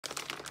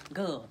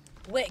Girl,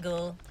 What,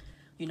 girl?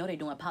 you know they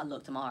doing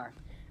potluck tomorrow.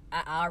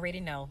 I already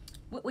know.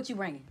 What you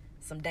bringing?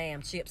 Some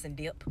damn chips and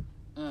dip.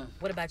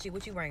 What about you?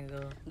 What you bringing,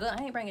 girl? Girl,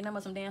 I ain't bringing none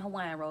of some damn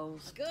Hawaiian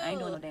rolls. Good. I ain't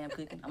doing no damn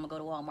cooking. I'm gonna go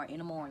to Walmart in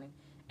the morning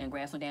and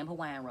grab some damn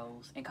Hawaiian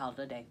rolls and call it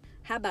a day.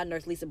 How about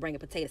Nurse Lisa bringing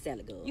potato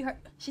salad, girl? You heard?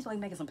 She's always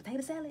making some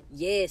potato salad?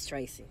 Yes,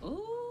 Tracy.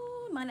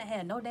 Ooh, might not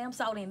have no damn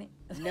salt in it.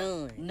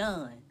 None.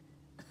 None.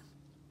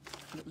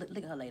 Look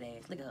at her late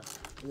ass. Look at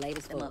her. Late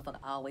as That fuck. motherfucker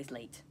always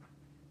late.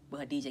 With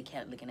her DJ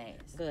Khaled looking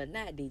ass. Girl,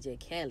 not DJ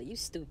Khaled. You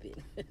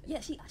stupid. Yeah,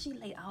 she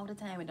late all the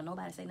time and don't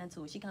nobody say nothing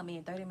to her. She come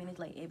in 30 minutes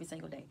late every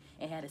single day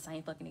and had the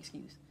same fucking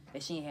excuse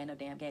that she ain't had no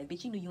damn gas.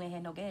 Bitch, you knew you ain't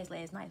had no gas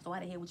last night, so why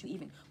the hell would you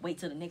even wait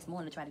till the next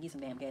morning to try to get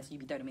some damn gas so you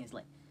be 30 minutes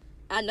late?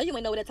 I know you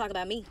ain't know what that talking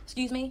about me.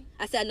 Excuse me?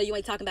 I said I know you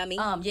ain't talking about me.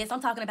 Yes, I'm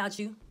talking about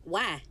you.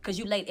 Why? Because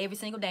you late every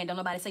single day and don't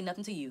nobody say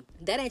nothing to you.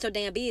 That ain't your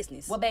damn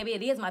business. Well, baby,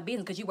 it is my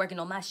business because you working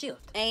on my shift.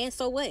 And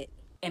so what?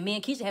 And me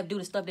and Keisha have to do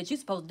the stuff that you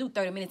supposed to do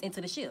 30 minutes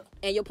into the shift.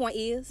 And your point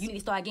is? You need to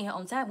start getting here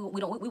on time. We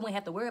wouldn't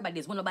have to worry about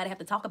this. Wouldn't nobody have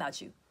to talk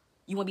about you.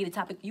 You wouldn't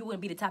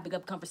be the topic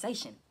of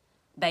conversation,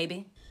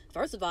 baby.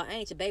 First of all, I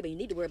ain't your baby. You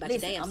need to worry about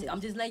Listen, your damn self. I'm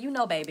just letting you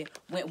know, baby.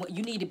 When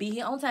you need to be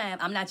here on time.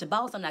 I'm not your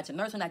boss. I'm not your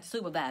nurse. I'm not your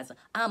supervisor.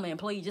 I'm an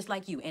employee just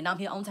like you, and I'm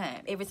here on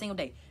time every single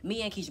day.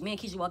 Me and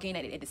Keisha walk in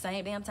at the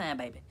same damn time,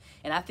 baby.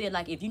 And I feel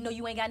like if you know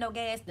you ain't got no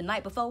gas the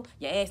night before,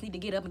 your ass need to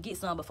get up and get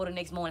some before the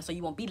next morning so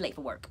you won't be late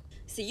for work.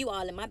 See, you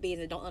all in my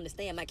business don't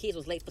understand. My kids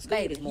was late for school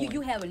Baby, this morning.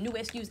 you have a new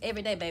excuse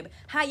every day, baby.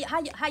 How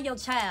your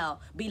child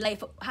be late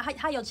for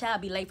how your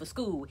child be late for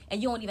school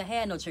and you don't even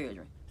have no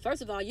children?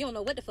 First of all, you don't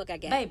know what the fuck I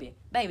got. Baby,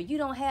 you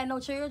don't have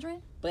no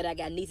children. But I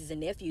got nieces and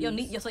nephews.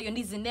 So your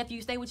nieces and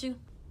nephews stay with you?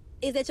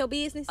 Is that your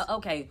business?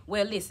 Okay,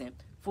 well listen.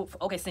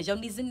 Okay, since your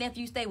nieces and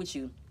nephews stay with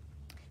you,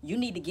 you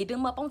need to get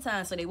them up on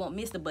time so they won't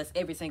miss the bus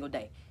every single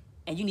day.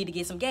 And you need to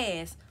get some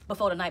gas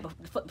before the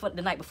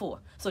night before.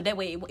 So that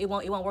way it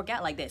won't work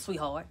out like that,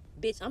 sweetheart.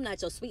 Bitch, I'm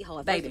not your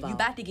sweetheart. Baby, first of all. you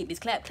about to get this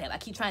clap. I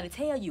keep trying to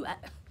tell you.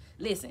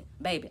 Listen,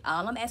 baby,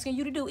 all I'm asking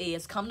you to do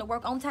is come to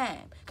work on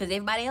time. Cause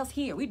everybody else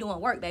here, we doing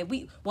work,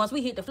 baby. Once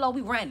we hit the floor,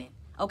 we running,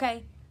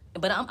 okay?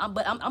 But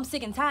I'm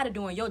sick and tired of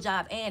doing your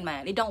job and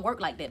mine. It don't work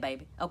like that,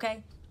 baby,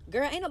 okay?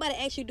 Girl, ain't nobody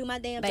asked you to do my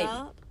damn Baby,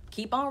 job.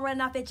 keep on running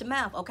off at your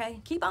mouth,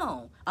 okay? Keep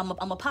on.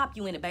 I'ma pop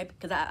you in it, baby.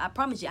 Cause I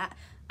promise you,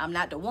 I'm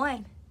not the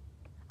one.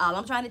 All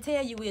I'm trying to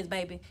tell you is,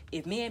 baby,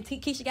 if me and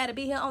Keisha got to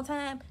be here on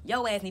time,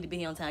 your ass need to be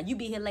here on time. You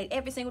be here late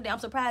every single day. I'm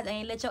surprised they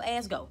ain't let your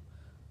ass go.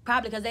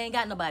 Probably because they ain't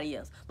got nobody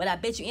else. But I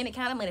bet you any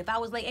kind of money, if I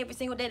was late every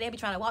single day, they'd be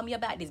trying to walk me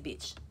about this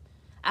bitch.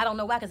 I don't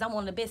know why, because I'm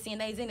one of the best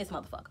CNAs in this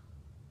motherfucker.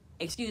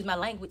 Excuse my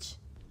language.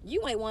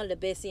 You ain't one of the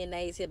best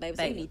CNAs here, baby,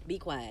 so you need to be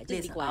quiet. Just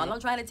Listen, be quiet. all I'm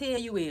trying to tell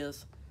you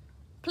is,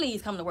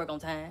 please come to work on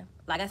time.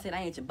 Like I said,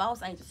 I ain't your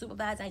boss, I ain't your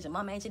supervisor, I ain't your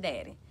mama, I ain't your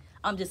daddy.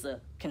 I'm just a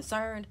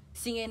concerned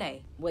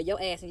CNA. Well,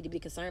 your ass need to be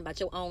concerned about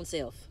your own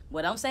self.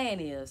 What I'm saying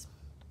is,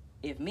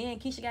 if me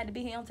and Keisha got to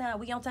be here on time,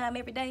 we on time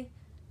every day,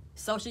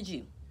 so should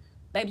you.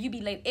 Baby, you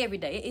be late every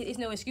day. It's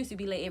no excuse to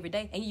be late every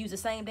day, and you use the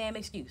same damn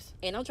excuse.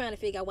 And I'm trying to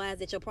figure out why is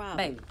that your problem.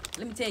 Baby,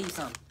 let me tell you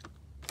something.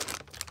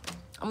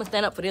 I'm going to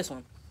stand up for this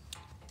one.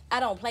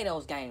 I don't play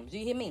those games. Do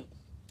you hear me?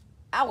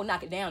 I will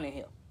knock it down in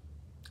here.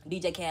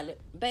 DJ Khaled.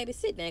 Baby,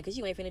 sit down, because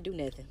you ain't finna do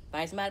nothing.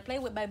 Find somebody to play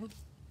with, baby.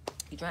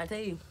 He trying to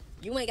tell you.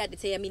 You ain't got to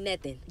tell me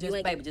nothing.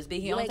 Just be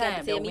here on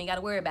time. We ain't got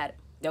to worry about it.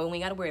 We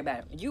ain't got to worry about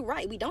it. You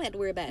right. We don't have to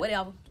worry about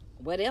it.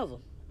 Whatever.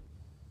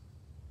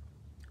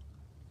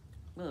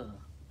 Ugh.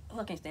 Oh,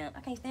 I can't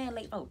stand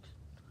late folks.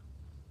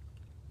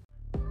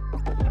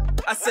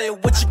 I say,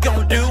 what you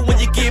gonna do when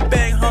you get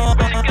back home?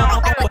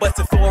 What's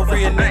it for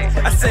real?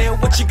 I say,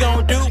 what you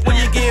gonna do when